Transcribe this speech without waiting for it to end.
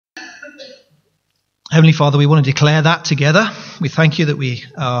Heavenly Father, we want to declare that together. We thank you that we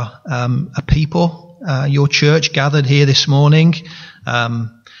are a people, your church gathered here this morning.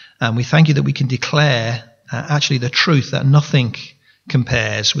 And we thank you that we can declare actually the truth that nothing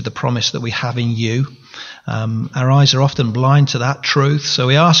compares with the promise that we have in you. Our eyes are often blind to that truth. So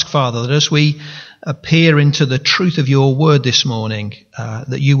we ask, Father, that as we peer into the truth of your word this morning,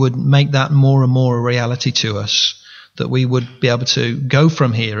 that you would make that more and more a reality to us. That we would be able to go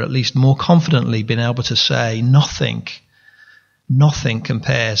from here, at least more confidently, being able to say nothing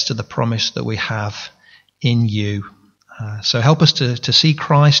compares to the promise that we have in you. So help us to see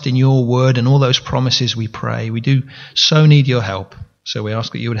Christ in your word and all those promises, we pray. We do so need your help. So we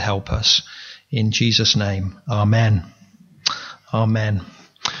ask that you would help us. In Jesus' name, amen. Amen.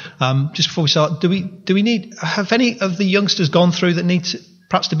 Just before we start, do we need, have any of the youngsters gone through that need to,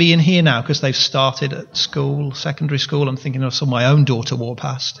 perhaps to be in here now because they've started at school, secondary school? I'm thinking of some my own daughter walked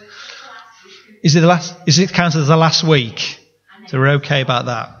past. Is it counted as the last week? So we're okay about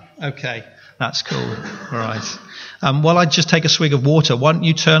that. Okay, that's cool. All right. While I just take a swig of water, why don't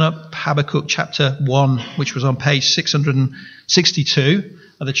you turn up Habakkuk chapter 1, which was on page 662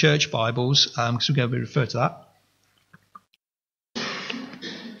 of the church Bibles, because we're going to refer to that.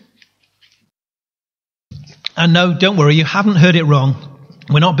 And no, don't worry, you haven't heard it wrong.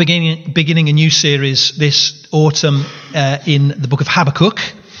 We're not beginning a new series this autumn in the book of Habakkuk.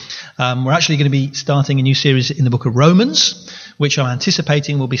 We're actually going to be starting a new series in the book of Romans, which I'm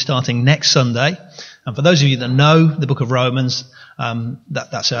anticipating will be starting next Sunday. And for those of you that know the book of Romans,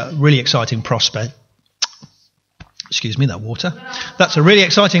 that's a really exciting prospect. Excuse me, that water. That's a really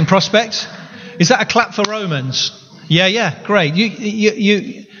exciting prospect. Is that a clap for Romans? Yeah, great.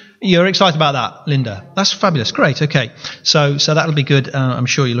 You're excited about that, Linda. That's fabulous. Great. Okay. So that'll be good. I'm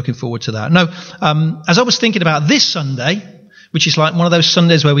sure you're looking forward to that. No, as I was thinking about this Sunday, which is like one of those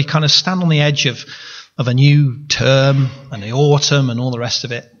Sundays where we kind of stand on the edge of a new term and the autumn and all the rest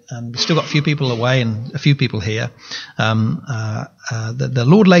of it. And we've still got a few people away and a few people here. The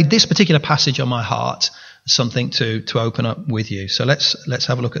Lord laid this particular passage on my heart, something to open up with you. So let's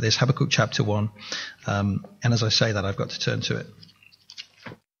have a look at this, Habakkuk chapter 1. And as I say that, I've got to turn to it.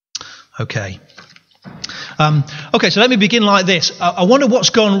 Okay. So let me begin like this. I wonder what's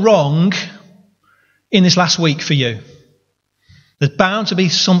gone wrong in this last week for you. There's bound to be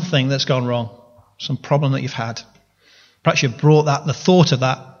something that's gone wrong, some problem that you've had. Perhaps you've brought the thought of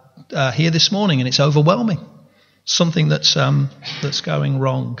that here this morning, and it's overwhelming. Something that's going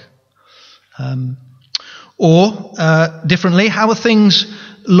wrong. Or differently, how are things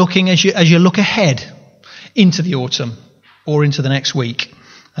looking as you look ahead into the autumn or into the next week?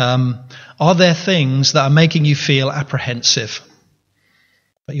 Are there things that are making you feel apprehensive,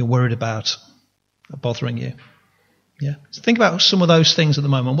 that you're worried about, are bothering you? Yeah. So think about some of those things at the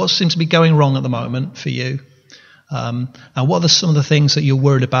moment. What seems to be going wrong at the moment for you? And what are some of the things that you're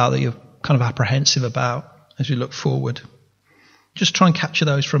worried about, that you're kind of apprehensive about as you look forward? Just try and capture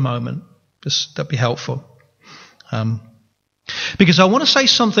those for a moment. That'd be helpful. Because I want to say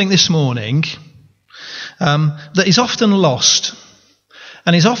something this morning that is often lost.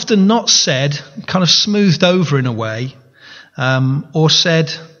 And is often not said, kind of smoothed over in a way, or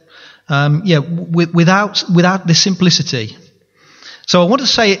said, without the simplicity. So I want to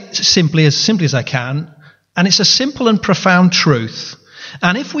say it simply as I can, and it's a simple and profound truth.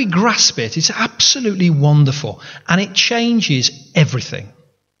 And if we grasp it, it's absolutely wonderful, and it changes everything.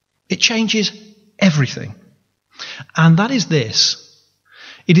 It changes everything. And that is this.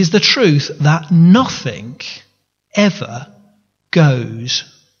 It is the truth that nothing ever goes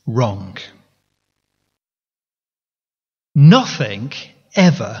wrong. Nothing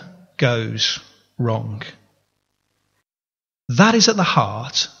ever goes wrong. That is at the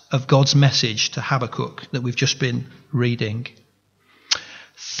heart of God's message to Habakkuk that we've just been reading.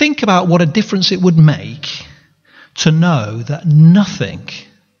 Think about what a difference it would make to know that nothing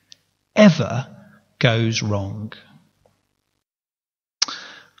ever goes wrong.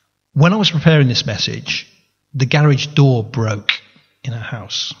 When I was preparing this message, the garage door broke in our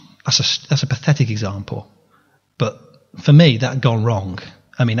house. That's a pathetic example. But for me, that had gone wrong.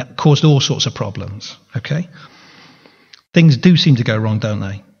 I mean, that caused all sorts of problems. Okay? Things do seem to go wrong, don't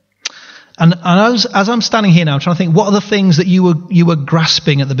they? And as I'm standing here now, I'm trying to think, what are the things that you were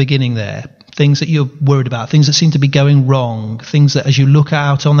grasping at the beginning there? Things that you're worried about, things that seem to be going wrong, things that as you look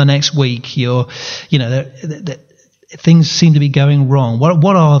out on the next week, things seem to be going wrong.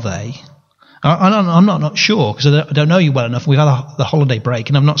 What are they? I'm not sure, because I don't know you well enough. We've had the holiday break,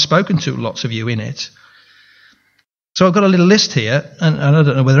 and I've not spoken to lots of you in it. So I've got a little list here, and I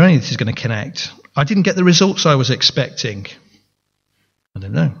don't know whether any of this is going to connect. I didn't get the results I was expecting. I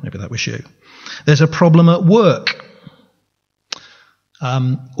don't know, maybe that was you. There's a problem at work.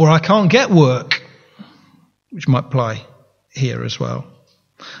 Or I can't get work, which might apply here as well.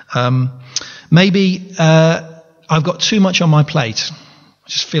 Maybe I've got too much on my plate. I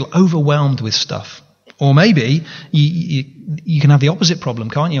just feel overwhelmed with stuff. Or maybe you can have the opposite problem,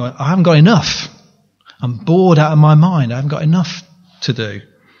 can't you? I haven't got enough. I'm bored out of my mind. I haven't got enough to do.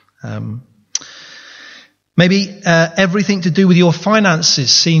 Maybe everything to do with your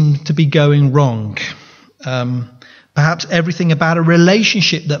finances seem to be going wrong. Perhaps everything about a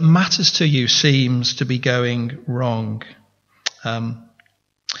relationship that matters to you seems to be going wrong.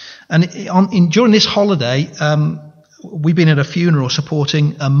 During this holiday, we've been at a funeral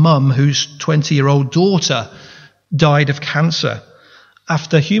supporting a mum whose 20-year-old daughter died of cancer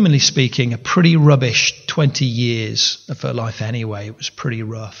after, humanly speaking, a pretty rubbish 20 years of her life anyway. It was pretty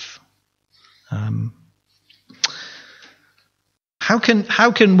rough. How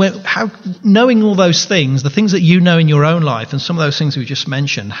knowing all those things, the things that you know in your own life and some of those things we just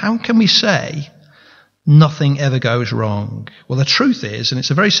mentioned, how can we say nothing ever goes wrong? Well, the truth is, and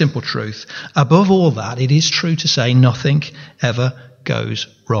it's a very simple truth, above all that, it is true to say nothing ever goes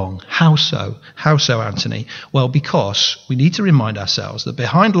wrong. How so? How so, Anthony? Well, because we need to remind ourselves that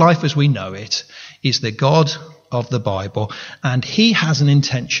behind life as we know it is the God of the Bible, and he has an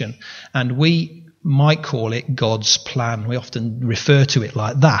intention, and we might call it God's plan. We often refer to it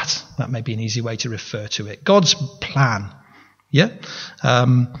like that. That may be an easy way to refer to it. God's plan. Yeah?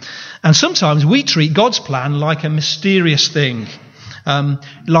 And sometimes we treat God's plan like a mysterious thing,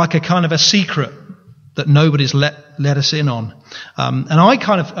 like a kind of a secret that nobody's let us in on. And I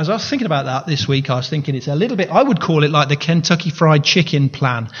as I was thinking about that this week, I was thinking it's a little bit, I would call it like the Kentucky Fried Chicken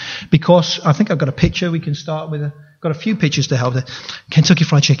plan, because I think I've got a picture we can start with. Got a few pictures to help. Kentucky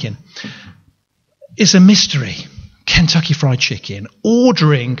Fried Chicken. It's a mystery. Kentucky Fried Chicken.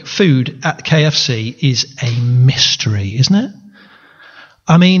 Ordering food at KFC is a mystery, isn't it?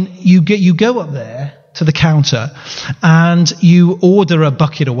 I mean, you go up there to the counter and you order a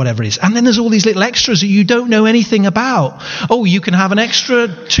bucket or whatever it is, and then there's all these little extras that you don't know anything about. Oh, you can have an extra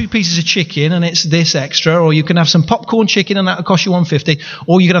 2 pieces of chicken and it's this extra, or you can have some popcorn chicken and that'll cost you $1.50,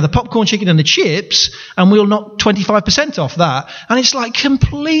 or you can have the popcorn chicken and the chips and we'll knock 25% off that. And it's like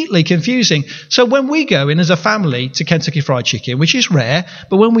completely confusing. So when we go in as a family to Kentucky Fried Chicken, which is rare,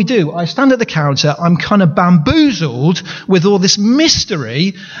 but when we do, I stand at the counter, I'm kind of bamboozled with all this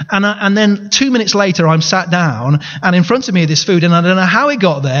mystery, and then 2 minutes later I'm sat down and in front of me this food, and I don't know how it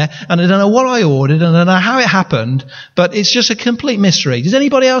got there, and I don't know what I ordered, and I don't know how it happened, but it's just a complete mystery. Does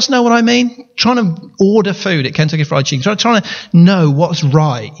anybody else know what I mean? Trying to order food at Kentucky Fried Chicken, trying to know what's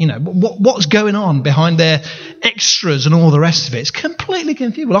right, what's going on behind their extras and all the rest of it. It's completely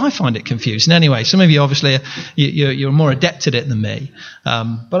confusing. Well, I find it confusing anyway. Some of you obviously you're more adept at it than me,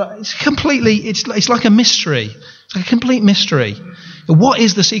 but it's completely, it's like a mystery. It's like a complete mystery. What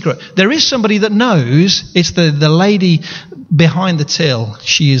is the secret? There is somebody that knows. It's the lady behind the till.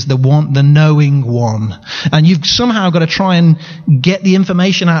 She is the one, the knowing one. And you've somehow got to try and get the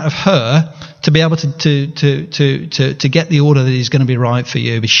information out of her to be able to get the order that is going to be right for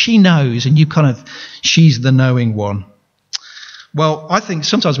you. But she knows, and she's the knowing one. Well, I think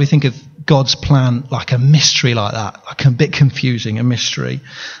sometimes we think of God's plan like a mystery like that, like a bit confusing, a mystery.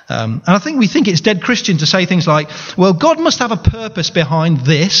 And I think we think it's dead Christian to say things like, well, God must have a purpose behind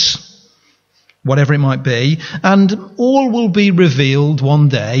this, whatever it might be, and all will be revealed one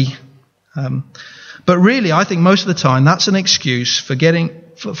day. But really, I think most of the time that's an excuse for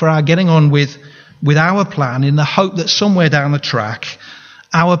our getting on with our plan in the hope that somewhere down the track,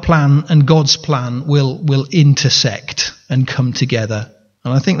 our plan and God's plan will intersect and come together.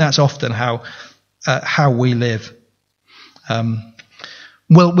 And I think that's often how we live.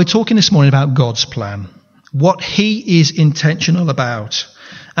 Well, we're talking this morning about God's plan, what he is intentional about.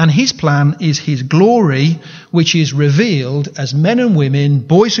 And his plan is his glory, which is revealed as men and women,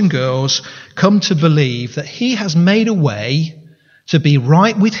 boys and girls, come to believe that he has made a way to be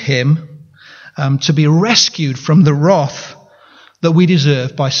right with him, to be rescued from the wrath that we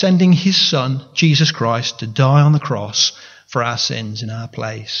deserve by sending his son, Jesus Christ, to die on the cross for our sins in our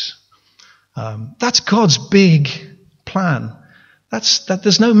place. That's God's big plan.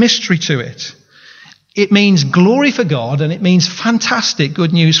 There's no mystery to it. It means glory for God, and it means fantastic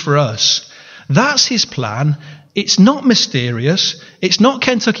good news for us. That's his plan. It's not mysterious. It's not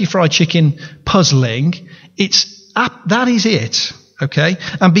Kentucky Fried Chicken puzzling. That is it. Okay?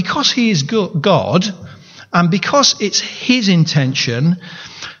 And because he is God, and because it's his intention,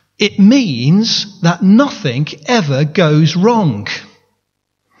 it means that nothing ever goes wrong.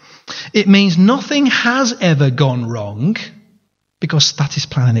 It means nothing has ever gone wrong. because that is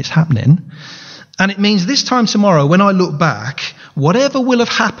plan and it's happening. And it means this time tomorrow, when I look back, whatever will have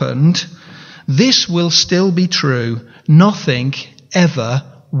happened, this will still be true. Nothing ever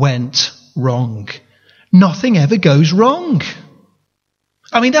went wrong. Nothing ever goes wrong.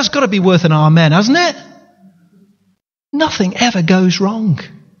 I mean, that's got to be worth an amen, hasn't it? Nothing ever goes wrong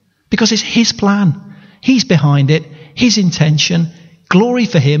because it's his plan. He's behind it, his intention, glory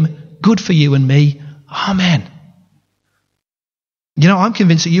for him, good for you and me. Amen. You know, I'm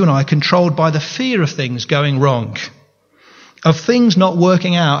convinced that you and I are controlled by the fear of things going wrong, of things not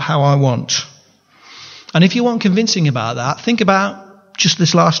working out how I want. And if you want convincing about that, think about just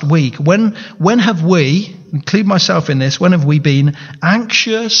this last week. When have we, include myself in this, when have we been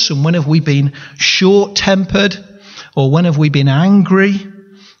anxious and when have we been short-tempered or when have we been angry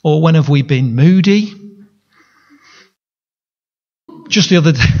or when have we been moody? Just the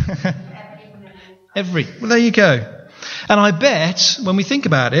other day. Well, there you go. And I bet when we think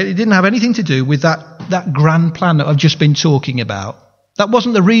about it, it didn't have anything to do with that grand plan that I've just been talking about. That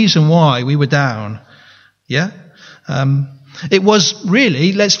wasn't the reason why we were down. Yeah? It was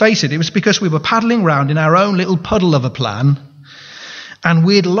really, let's face it, it was because we were paddling around in our own little puddle of a plan and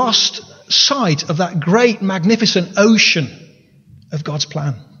we'd lost sight of that great, magnificent ocean of God's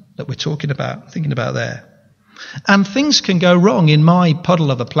plan that we're thinking about there. And things can go wrong in my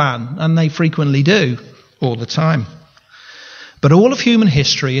puddle of a plan, and they frequently do all the time. But all of human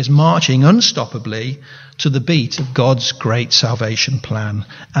history is marching unstoppably to the beat of God's great salvation plan.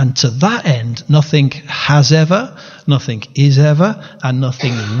 And to that end, nothing has ever, nothing is ever, and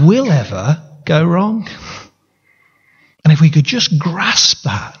nothing will ever go wrong. And if we could just grasp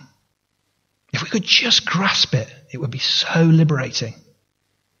that, if we could just grasp it, it would be so liberating.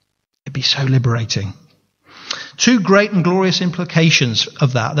 It'd be so liberating. Two great and glorious implications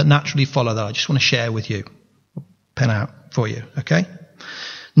of that naturally follow that I just want to share with you. Pen out for you, okay?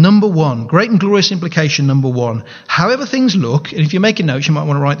 Number one, great and glorious implication number one. However things look, and if you're making notes, you might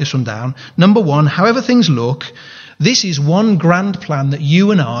want to write this one down. Number one, however things look, this is one grand plan that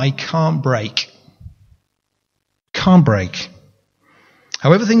you and I can't break. Can't break.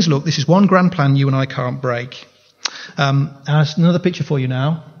 However things look, this is one grand plan you and I can't break. And there's another picture for you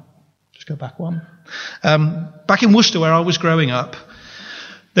now. Just go back one. Back in Worcester, where I was growing up,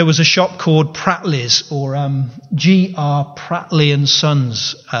 there was a shop called Prattley's, or G.R. Prattley and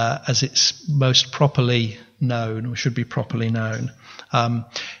Sons, as it's most properly known, or should be properly known.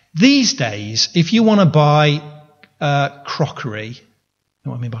 These days, if you want to buy crockery, you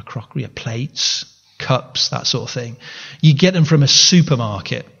know what I mean by crockery? Plates, cups, that sort of thing. You get them from a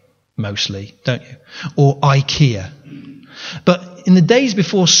supermarket, mostly, don't you? Or IKEA. But in the days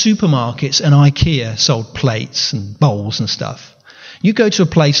before supermarkets and IKEA sold plates and bowls and stuff, you go to a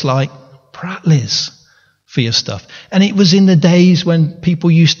place like Prattley's for your stuff. And it was in the days when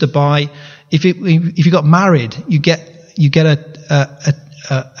people used to buy, if you got married, you get a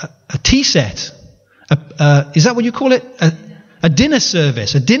tea set. Is that what you call it? A dinner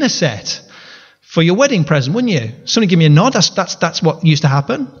service, a dinner set for your wedding present, wouldn't you? Somebody give me a nod. That's what used to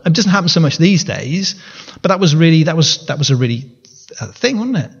happen. It doesn't happen so much these days, but that was a really thing,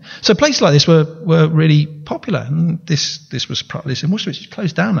 wasn't it? So places like this were really popular. And this was probably most of it's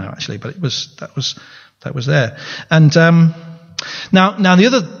closed down now, actually, but that was there. And now the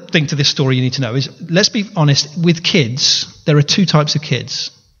other thing to this story you need to know is, let's be honest, with kids there are two types of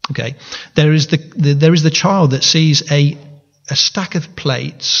kids. Okay, there is the child that sees a stack of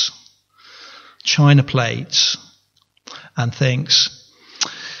plates, china plates, and thinks,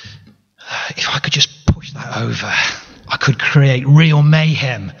 if I could just push that over, I could create real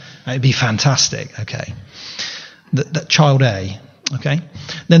mayhem. It'd be fantastic. Okay, that child A. Okay,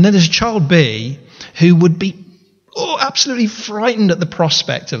 then there's child B who would be absolutely frightened at the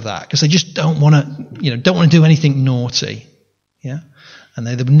prospect of that, because they just don't want to do anything naughty. Yeah, and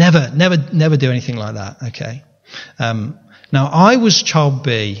they would never do anything like that. Okay, now I was child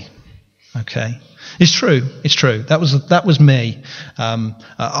B. Okay, it's true. That was me.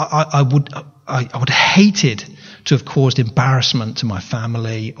 I would have hated to have caused embarrassment to my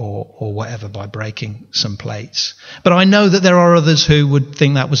family or whatever by breaking some plates. But I know that there are others who would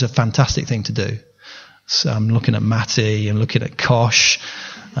think that was a fantastic thing to do. So I'm looking at Matty and looking at Kosh.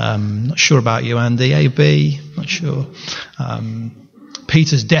 Not sure about you, Andy. AB, not sure.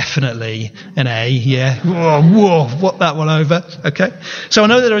 Peter's definitely an A, yeah. Whoa, what that one over. Okay. So I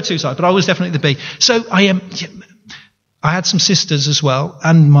know that there are two sides, but I was definitely the B. So I had some sisters as well,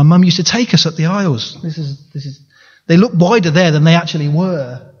 and my mum used to take us up the aisles. This is. They look wider there than they actually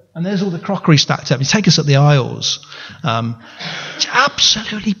were, and there's all the crockery stacked up. You take us up the aisles. We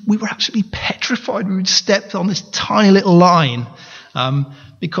were absolutely petrified. We would step on this tiny little line,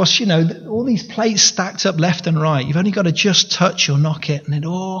 Because, you know, all these plates stacked up left and right, you've only got to just touch or knock it and it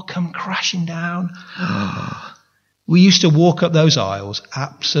all come crashing down. We used to walk up those aisles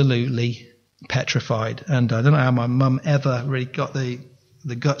absolutely petrified. And I don't know how my mum ever really got the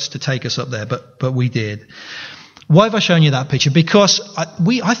guts to take us up there, but we did. Why have I shown you that picture? Because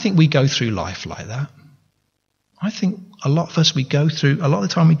I think we go through life like that. I think a lot of the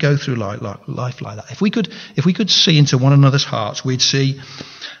time we go through life like that. If we could see into one another's hearts, we'd see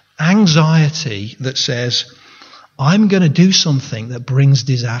anxiety that says, I'm going to do something that brings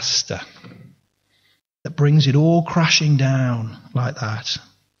disaster, that brings it all crashing down like that.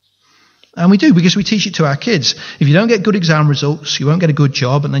 And we do, because we teach it to our kids. If you don't get good exam results, you won't get a good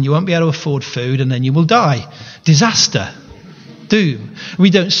job, and then you won't be able to afford food, and then you will die. Disaster. Doom. We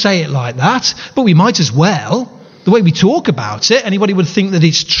don't say it like that, but we might as well. The way we talk about it, anybody would think that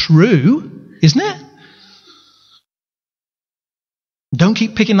it's true, isn't it? Don't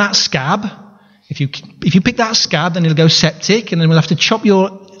keep picking that scab. If you pick that scab, then it'll go septic, and then we'll have to chop your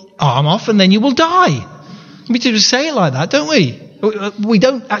arm off, and then you will die. We do say it like that, don't we? We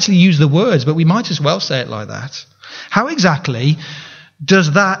don't actually use the words, but we might as well say it like that. How exactly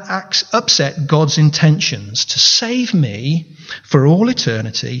does that upset God's intentions to save me for all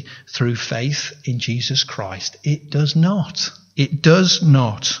eternity through faith in Jesus Christ? It does not. It does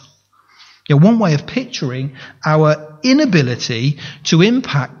not. You know, one way of picturing our inability to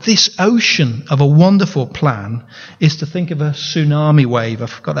impact this ocean of a wonderful plan is to think of a tsunami wave.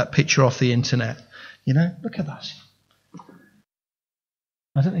 I've got that picture off the internet. You know, look at that.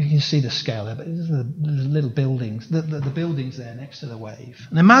 I don't know if you can see the scale there, but there's the little buildings, the buildings there next to the wave.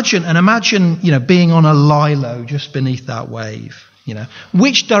 And imagine, you know, being on a lilo just beneath that wave. You know,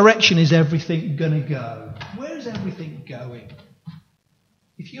 which direction is everything going to go? Where is everything going?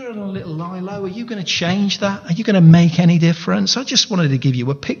 If you're on a little lilo, are you going to change that? Are you going to make any difference? I just wanted to give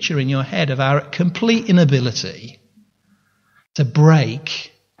you a picture in your head of our complete inability to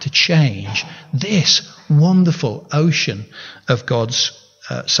break, to change this wonderful ocean of God's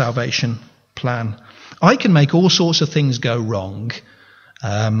salvation plan. I can make all sorts of things go wrong.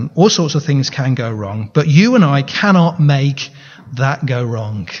 All sorts of things can go wrong. But you and I cannot make that go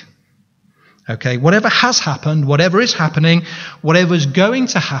wrong. Okay, whatever has happened, whatever is happening, whatever is going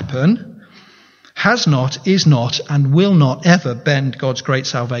to happen, has not, is not, and will not ever bend God's great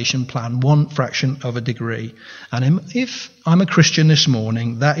salvation plan one fraction of a degree. And if I'm a Christian this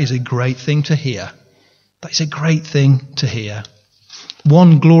morning, that is a great thing to hear. That is a great thing to hear.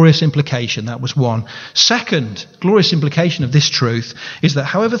 One glorious implication, that was one. Second glorious implication of this truth is that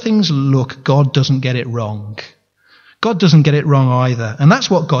however things look, God doesn't get it wrong. God doesn't get it wrong either. And that's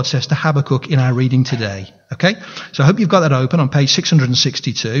what God says to Habakkuk in our reading today. Okay? So I hope you've got that open on page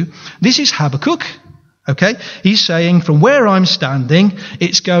 662. This is Habakkuk. Okay? He's saying, from where I'm standing,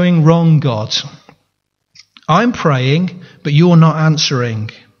 it's going wrong, God. I'm praying, but you're not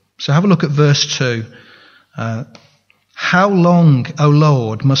answering. So have a look at verse 2. How long, O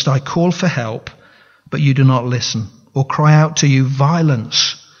Lord, must I call for help, but you do not listen, or cry out to you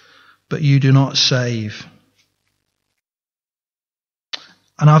violence, but you do not save?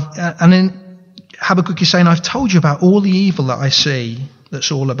 And in Habakkuk is saying, I've told you about all the evil that I see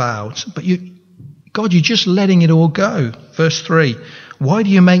that's all about, but God, you're just letting it all go. Verse 3, why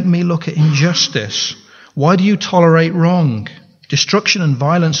do you make me look at injustice? Why do you tolerate wrong? Destruction and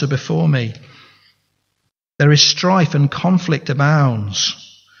violence are before me. There is strife and conflict abounds.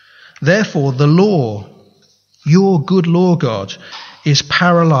 Therefore, the law, your good law, God, is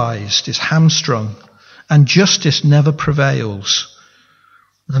paralyzed, is hamstrung, and justice never prevails.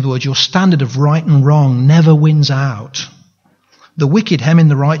 In other words, your standard of right and wrong never wins out. The wicked hem in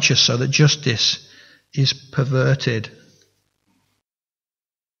the righteous so that justice is perverted.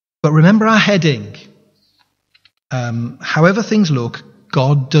 But remember our heading. However things look,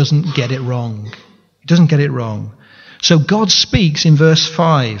 God doesn't get it wrong. He doesn't get it wrong. So God speaks in verse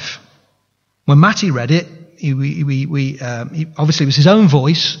 5. When Matty read it, he obviously it was his own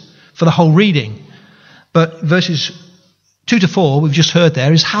voice for the whole reading. But verses 2 to 4, we've just heard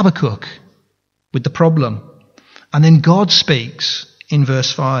there, is Habakkuk with the problem. And then God speaks in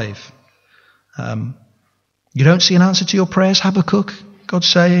verse 5. You don't see an answer to your prayers, Habakkuk? God's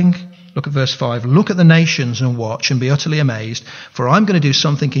saying. Look at verse 5. Look at the nations and watch and be utterly amazed, for I'm going to do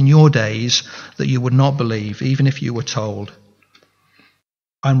something in your days that you would not believe, even if you were told.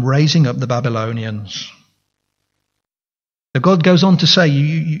 I'm raising up the Babylonians. So God goes on to say,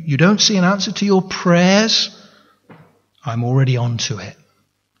 you don't see an answer to your prayers? I'm already on to it,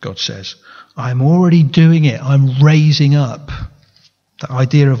 God says. I'm already doing it. I'm raising up. That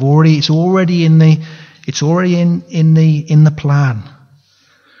idea of it's already in the It's already in the plan.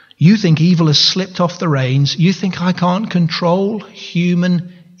 You think evil has slipped off the reins. You think I can't control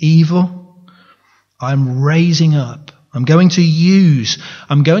human evil. I'm raising up. I'm going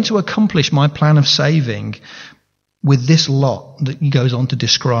to accomplish my plan of saving with this lot that he goes on to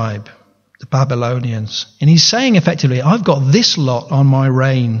describe, the Babylonians. And he's saying effectively, I've got this lot on my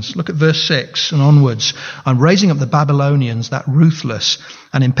reins. Look at verse 6 and onwards. I'm raising up the Babylonians, that ruthless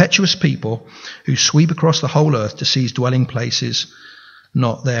and impetuous people who sweep across the whole earth to seize dwelling places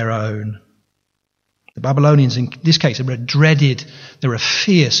not their own. The Babylonians, in this case, they're a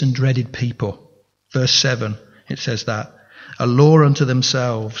fierce and dreaded people. Verse 7, it says that. A law unto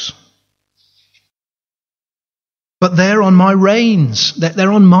themselves. But they're on my reins.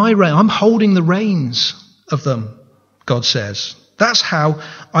 They're on my reins. I'm holding the reins of them, God says. That's how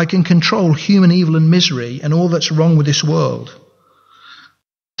I can control human evil and misery and all that's wrong with this world.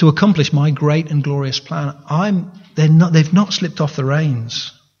 To accomplish my great and glorious plan, they've not slipped off the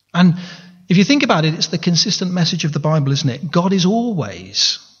reins. And if you think about it, it's the consistent message of the Bible, isn't it? God is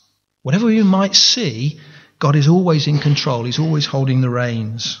always, whatever you might see, God is always in control. He's always holding the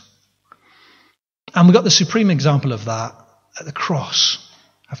reins. And we've got the supreme example of that at the cross,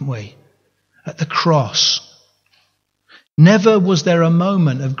 haven't we? At the cross. Never was there a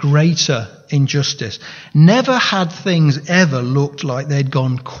moment of greater injustice. Never had things ever looked like they'd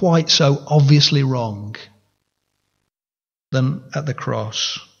gone quite so obviously wrong than at the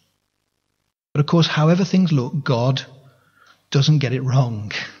cross. But of course, however things look, God doesn't get it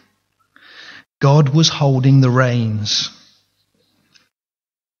wrong. God was holding the reins.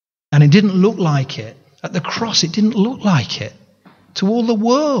 And it didn't look like it. At the cross, it didn't look like it. To all the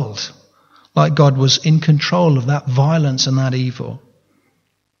world, like God was in control of that violence and that evil.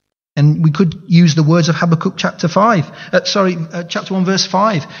 And we could use the words of Habakkuk chapter 1 verse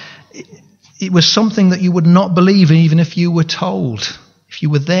 5. It was something that you would not believe even if you were told. If you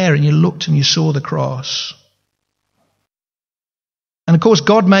were there and you looked and you saw the cross. And of course,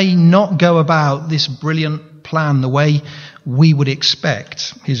 God may not go about this brilliant plan the way we would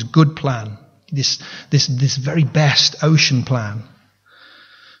expect. His good plan. This very best ocean plan.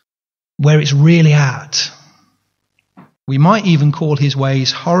 Where it's really at. We might even call his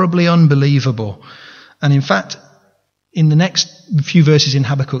ways horribly unbelievable. And in fact, in the next few verses in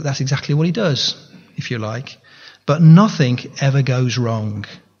Habakkuk, that's exactly what he does, if you like. But nothing ever goes wrong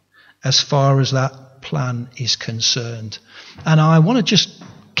as far as that plan is concerned. And I want to just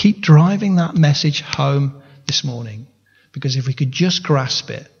keep driving that message home this morning. Because if we could just grasp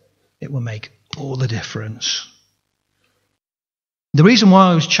it, it will make all the difference. The reason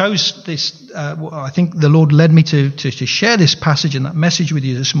why I chose this, I think the Lord led me to share this passage and that message with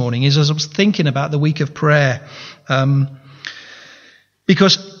you this morning, is as I was thinking about the week of prayer,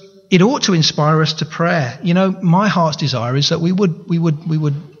 because it ought to inspire us to prayer. You know, my heart's desire is that we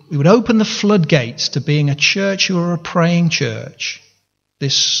would open the floodgates to being a church who are a praying church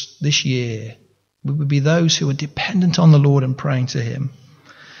this year. We would be those who are dependent on the Lord and praying to Him.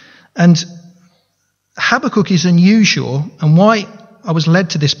 And Habakkuk is unusual, and why I was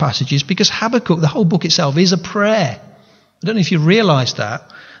led to this passage is because Habakkuk, the whole book itself, is a prayer. I don't know if you realise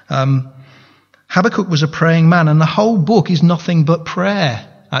that. Habakkuk was a praying man, and the whole book is nothing but prayer,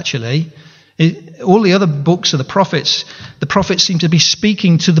 actually. All the other books of the prophets seem to be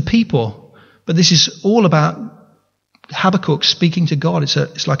speaking to the people. But this is all about Habakkuk speaking to God.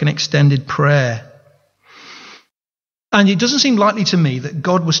 It's like an extended prayer. And it doesn't seem likely to me that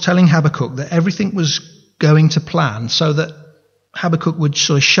God was telling Habakkuk that everything was going to plan so that Habakkuk would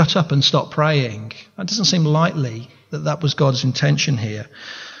sort of shut up and stop praying. That doesn't seem likely that was God's intention here.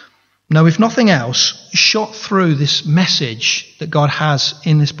 No, if nothing else, shot through this message that God has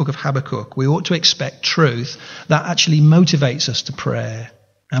in this book of Habakkuk, we ought to expect truth that actually motivates us to prayer.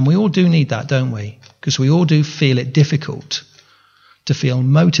 And we all do need that, don't we? Because we all do feel it difficult to feel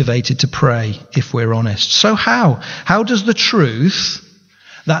motivated to pray, if we're honest. So how? How does the truth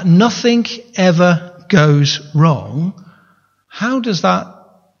that nothing ever goes wrong, how does that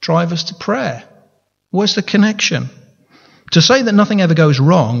drive us to prayer? Where's the connection? To say that nothing ever goes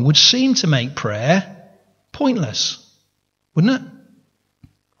wrong would seem to make prayer pointless, wouldn't it?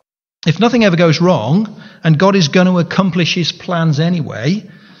 If nothing ever goes wrong, and God is going to accomplish his plans anyway,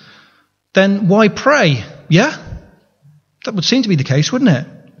 then why pray? Yeah? That would seem to be the case, wouldn't it?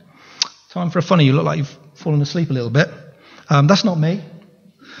 Time for a funny. You look like you've fallen asleep a little bit. That's not me,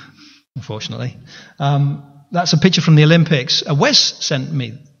 unfortunately. That's a picture from the Olympics. Wes sent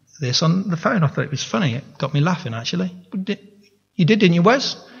me this on the phone. I thought it was funny. It got me laughing, actually. You did, didn't you,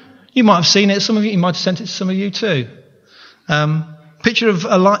 Wes? You might have seen it. Some of you might have sent it to some of you too. Picture of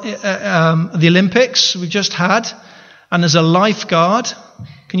the Olympics we've just had, and there's a lifeguard.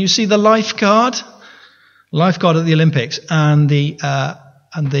 Can you see the lifeguard? Lifeguard at the Olympics, and the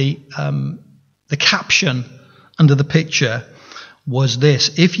caption under the picture was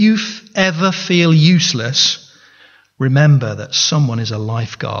this: if you ever feel useless, remember that someone is a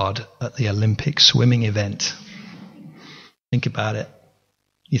lifeguard at the Olympic swimming event. Think about it.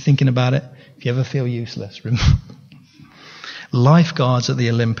 You thinking about it? If you ever feel useless, remember. Lifeguards at the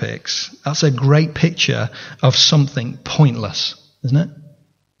Olympics. That's a great picture of something pointless, isn't it?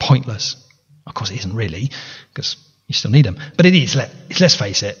 Pointless. Of course it isn't really, because you still need them. But it is, let's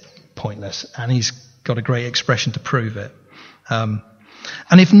face it, pointless. And he's got a great expression to prove it. And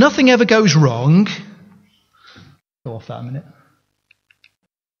if nothing ever goes wrong, go off that a minute.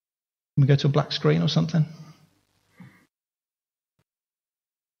 Can we go to a black screen or something?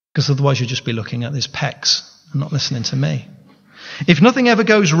 Because otherwise you'll just be looking at his pecs and not listening to me. If nothing ever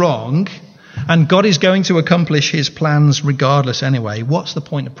goes wrong, and God is going to accomplish his plans regardless anyway, what's the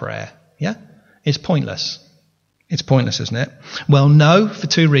point of prayer? Yeah? It's pointless. It's pointless, isn't it? Well, no, for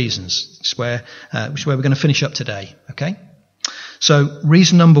two reasons. Which is where we're going to finish up today. Okay? So,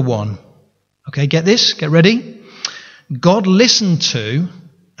 reason number one. Okay, get this? Get ready? God listened to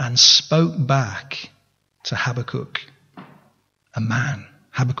and spoke back to Habakkuk. A man.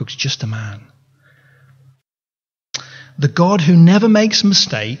 Habakkuk's just a man. The God who never makes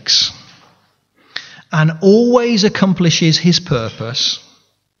mistakes and always accomplishes his purpose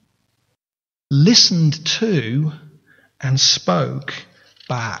listened to and spoke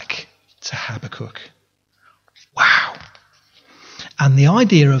back to Habakkuk. Wow. And the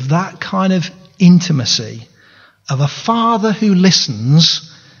idea of that kind of intimacy, of a father who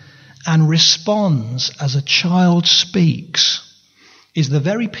listens and responds as a child speaks, is the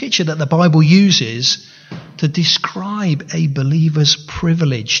very picture that the Bible uses to describe a believer's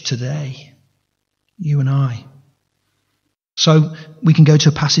privilege today. You and I. So we can go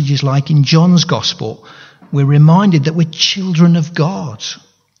to passages like in John's Gospel. We're reminded that we're children of God.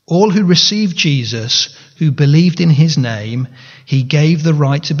 All who received Jesus, who believed in his name, he gave the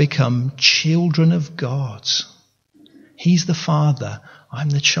right to become children of God. He's the Father. I'm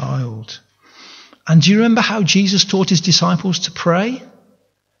the child. And do you remember how Jesus taught his disciples to pray?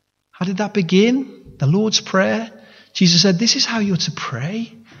 How did that begin? The Lord's Prayer. Jesus said, this is how you're to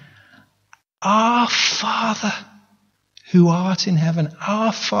pray. Our Father, who art in heaven.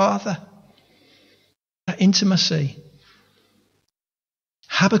 Our Father. That intimacy.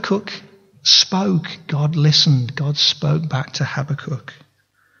 Habakkuk spoke. God listened. God spoke back to Habakkuk.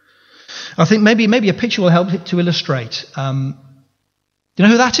 I think maybe a picture will help to illustrate. Do you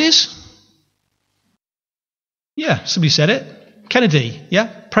know who that is? Yeah, somebody said it. Kennedy,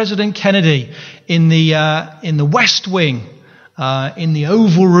 yeah? President Kennedy in the West Wing, in the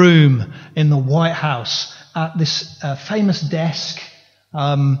Oval Room, in the White House, at this famous desk,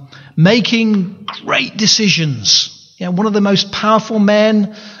 making great decisions. Yeah, one of the most powerful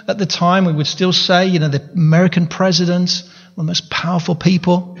men at the time, we would still say, the American president, one of the most powerful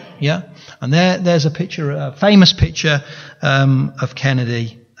people. Yeah, and there's a picture, a famous picture of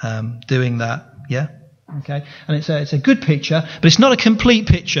Kennedy doing that. Yeah. Okay, and it's a good picture, but it's not a complete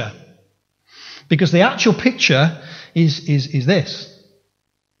picture, because the actual picture is this.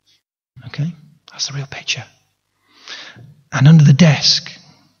 Okay, that's the real picture. And under the desk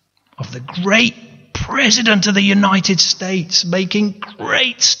of the great President of the United States, making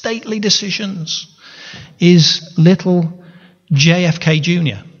great stately decisions, is little JFK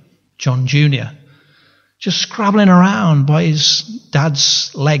Jr., John Jr., just scrabbling around by his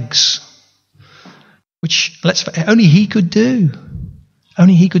dad's legs. Which only he could do.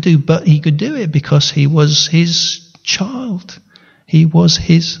 Only he could do, but he could do it because he was his child. He was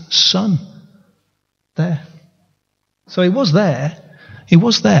his son. There. So he was there. He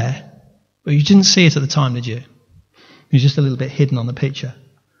was there. But you didn't see it at the time, did you? He was just a little bit hidden on the picture.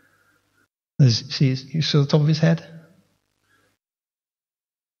 You saw the top of his head?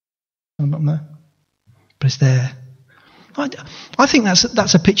 Up there. But it's there. I think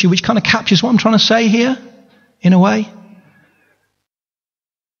that's a picture which kind of captures what I'm trying to say here, in a way.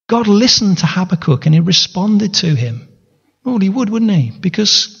 God listened to Habakkuk and he responded to him. Well, he would, wouldn't he?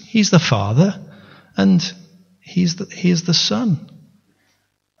 Because he's the Father and he's the Son.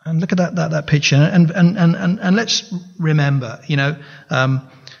 And look at that picture. And let's remember,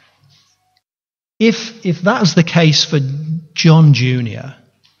 if that's the case for John Jr.,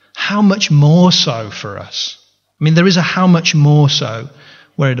 how much more so for us? I mean, there is a how much more so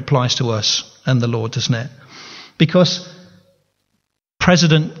where it applies to us and the Lord, doesn't it? Because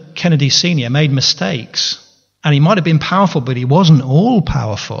President Kennedy Sr. made mistakes. And he might have been powerful, but he wasn't all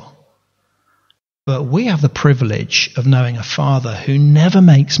powerful. But we have the privilege of knowing a Father who never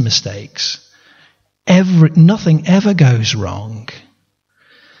makes mistakes. Nothing ever goes wrong.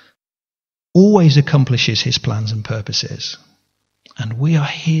 Always accomplishes his plans and purposes. And we are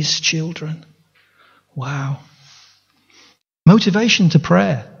his children. Wow. Motivation to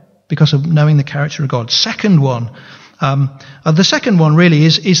prayer because of knowing the character of God. Second one. The second one really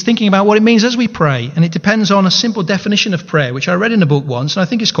is thinking about what it means as we pray. And it depends on a simple definition of prayer, which I read in a book once, and I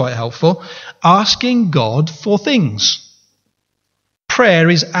think it's quite helpful. Asking God for things. Prayer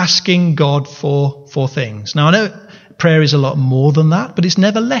is asking God for things. Now, I know prayer is a lot more than that, but it's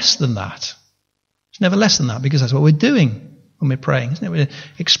never less than that. It's never less than that, because that's what we're doing when we're praying, isn't it? We're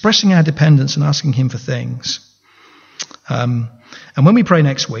expressing our dependence and asking him for things. And when we pray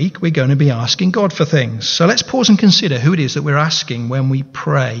next week, we're going to be asking God for things. So let's pause and consider who it is that we're asking when we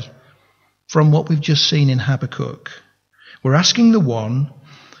pray from what we've just seen in Habakkuk. We're asking the one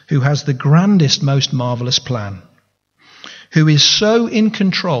who has the grandest, most marvelous plan, who is so in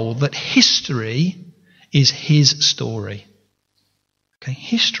control that history is his story. Okay,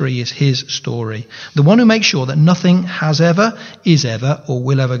 history is his story. The one who makes sure that nothing has ever, is ever, or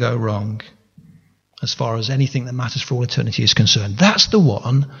will ever go wrong, as far as anything that matters for all eternity is concerned. That's the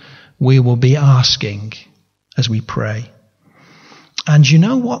one we will be asking as we pray. And you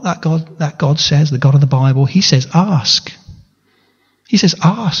know what that God says, the God of the Bible? He says, ask. He says,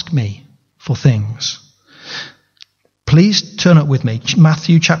 ask me for things. Please turn up with me,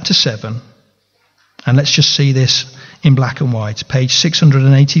 Matthew chapter 7, and let's just see this in black and white, page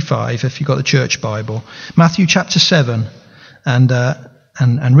 685 if you've got the church Bible. Matthew chapter 7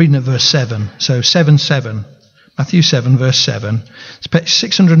 and reading at verse 7. So 7:7. Matthew 7 verse 7. It's page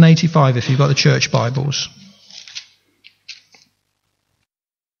 685 if you've got the church Bibles.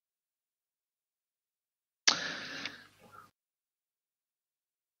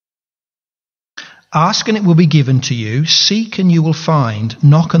 Ask and it will be given to you. Seek and you will find.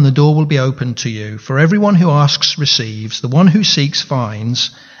 Knock and the door will be opened to you. For everyone who asks receives. The one who seeks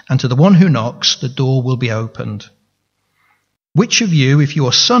finds. And to the one who knocks, the door will be opened. Which of you, if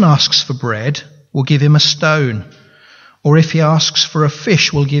your son asks for bread, will give him a stone? Or if he asks for a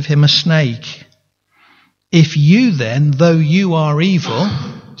fish, will give him a snake? If you then, though you are evil,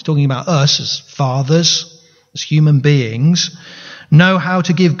 he's talking about us as fathers, as human beings, know how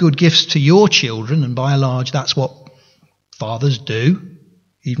to give good gifts to your children, and by and large that's what fathers do,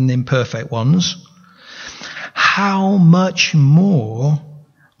 even imperfect ones, how much more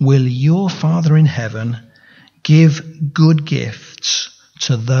will your Father in heaven give good gifts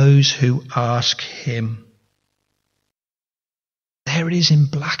to those who ask him? There it is in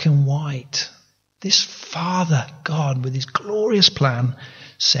black and white. This Father God with his glorious plan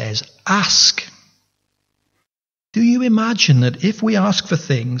says, ask. Do you imagine that if we ask for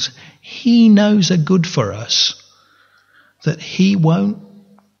things he knows are good for us, that he won't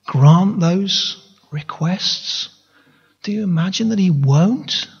grant those requests? Do you imagine that he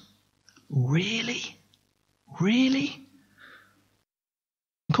won't? Really? Really?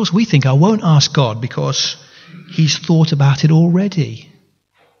 Of course, we think I won't ask God because he's thought about it already.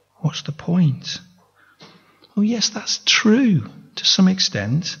 What's the point? Oh, yes, that's true to some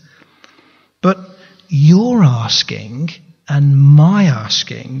extent. But your asking and my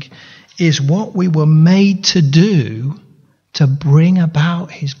asking is what we were made to do to bring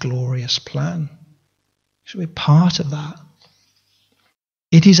about his glorious plan. So we're part of that.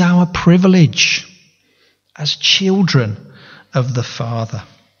 It is our privilege as children of the Father.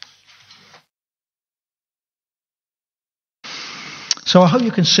 So I hope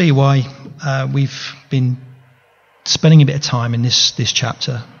you can see why we've been spending a bit of time in this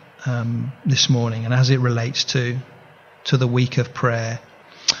chapter this morning, and as it relates to the week of prayer.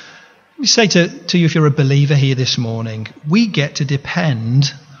 Let me say to you, if you're a believer here this morning, we get to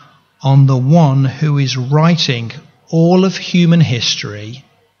depend on the one who is writing all of human history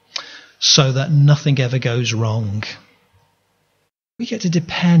so that nothing ever goes wrong. We get to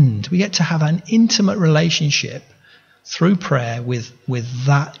depend, we get to have an intimate relationship through prayer with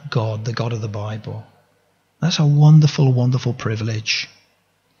that God, the God of the Bible. That's a wonderful, wonderful privilege.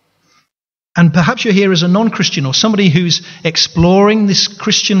 And perhaps you're here as a non-Christian or somebody who's exploring this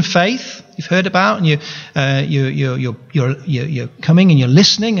Christian faith you've heard about, and you're coming and you're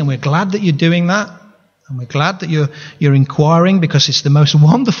listening, and we're glad that you're doing that, and we're glad that you're inquiring, because it's the most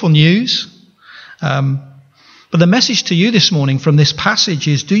wonderful news. But the message to you this morning from this passage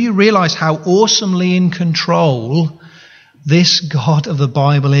is: do you realize how awesomely in control this God of the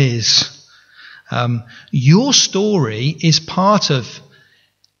Bible is? Your story is part of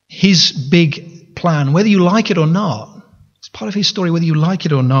his big plan, whether you like it or not. It's part of his story, whether you like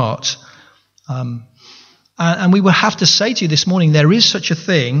it or not. And we will have to say to you this morning, there is such a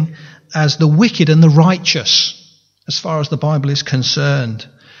thing as the wicked and the righteous, as far as the Bible is concerned.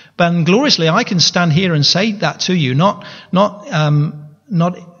 But gloriously, I can stand here and say that to you, not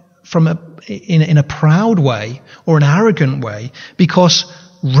from in a proud way or an arrogant way, because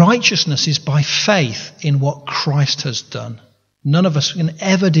righteousness is by faith in what Christ has done. None of us can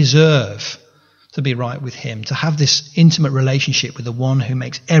ever deserve to be right with him, to have this intimate relationship with the one who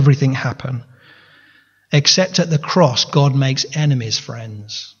makes everything happen. Except at the cross, God makes enemies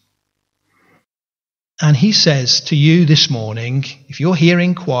friends. And he says to you this morning, if you're here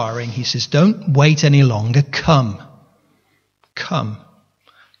inquiring, he says, don't wait any longer. Come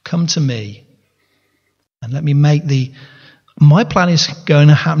to me. And let me make my plan is going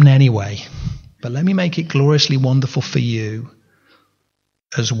to happen anyway, but let me make it gloriously wonderful for you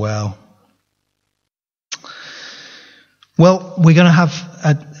as well. Well, we're going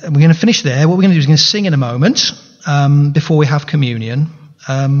to finish there. What we're going to do is we're going to sing in a moment before we have communion.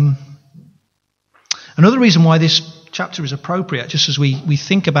 Another reason why this chapter is appropriate, just as we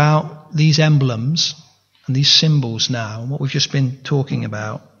think about these emblems and these symbols now, and what we've just been talking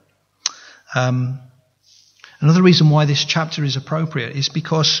about. Another reason why this chapter is appropriate is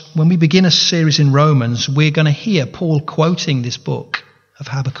because when we begin a series in Romans, we're going to hear Paul quoting this book of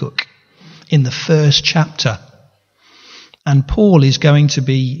Habakkuk in the first chapter. And Paul is going to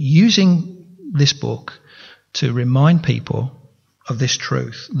be using this book to remind people of this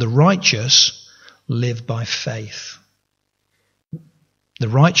truth. The righteous live by faith. The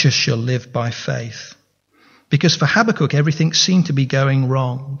righteous shall live by faith. Because for Habakkuk, everything seemed to be going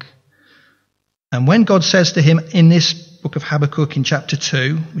wrong. And when God says to him in this book of Habakkuk in chapter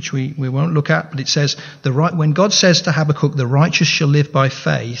 2, which we won't look at, but it says, when God says to Habakkuk, the righteous shall live by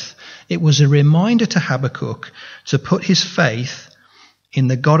faith, it was a reminder to Habakkuk to put his faith in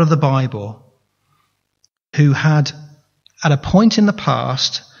the God of the Bible, who had, at a point in the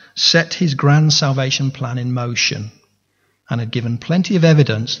past, set his grand salvation plan in motion and had given plenty of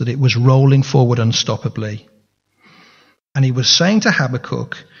evidence that it was rolling forward unstoppably. And he was saying to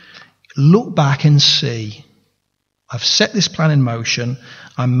Habakkuk, look back and see. I've set this plan in motion.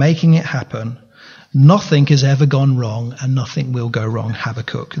 I'm making it happen. Nothing has ever gone wrong and nothing will go wrong,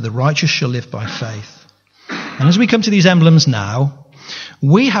 Habakkuk. The righteous shall live by faith. And as we come to these emblems now,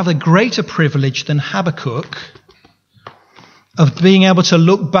 we have a greater privilege than Habakkuk of being able to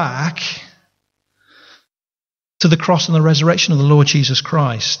look back to the cross and the resurrection of the Lord Jesus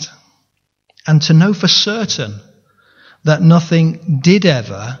Christ and to know for certain that nothing did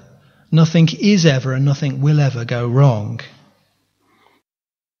ever, nothing is ever, and nothing will ever go wrong.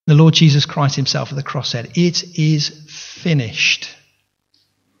 The Lord Jesus Christ himself at the cross said, it is finished.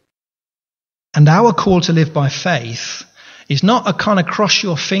 And our call to live by faith is not a kind of cross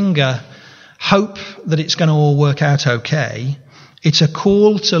your finger, hope that it's going to all work out okay. It's a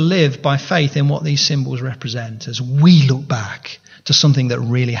call to live by faith in what these symbols represent as we look back to something that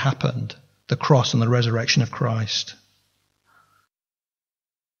really happened, the cross and the resurrection of Christ.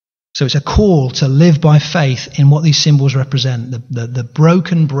 So it's a call to live by faith in what these symbols represent. The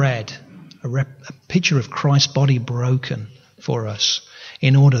broken bread, a picture of Christ's body broken for us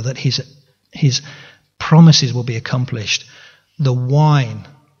in order that his promises will be accomplished. The wine,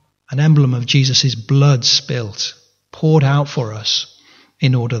 an emblem of Jesus' blood spilt, poured out for us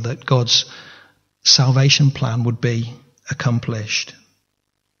in order that God's salvation plan would be accomplished.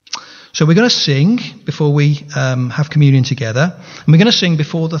 So we're going to sing before we have communion together. And we're going to sing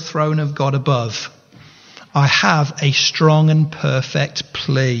before the throne of God above. I have a strong and perfect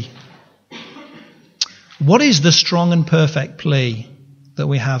plea. What is the strong and perfect plea that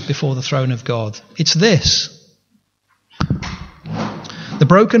we have before the throne of God? It's this. The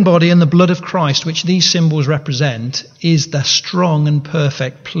broken body and the blood of Christ, which these symbols represent, is the strong and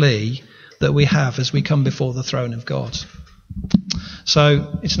perfect plea that we have as we come before the throne of God.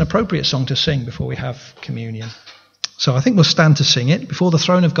 So it's an appropriate song to sing before we have communion. So I think we'll stand to sing it. Before the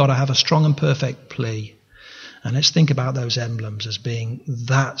throne of God, I have a strong and perfect plea. And let's think about those emblems as being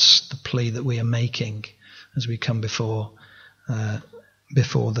that's the plea that we are making as we come before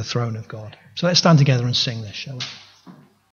the throne of God. So let's stand together and sing this, shall we?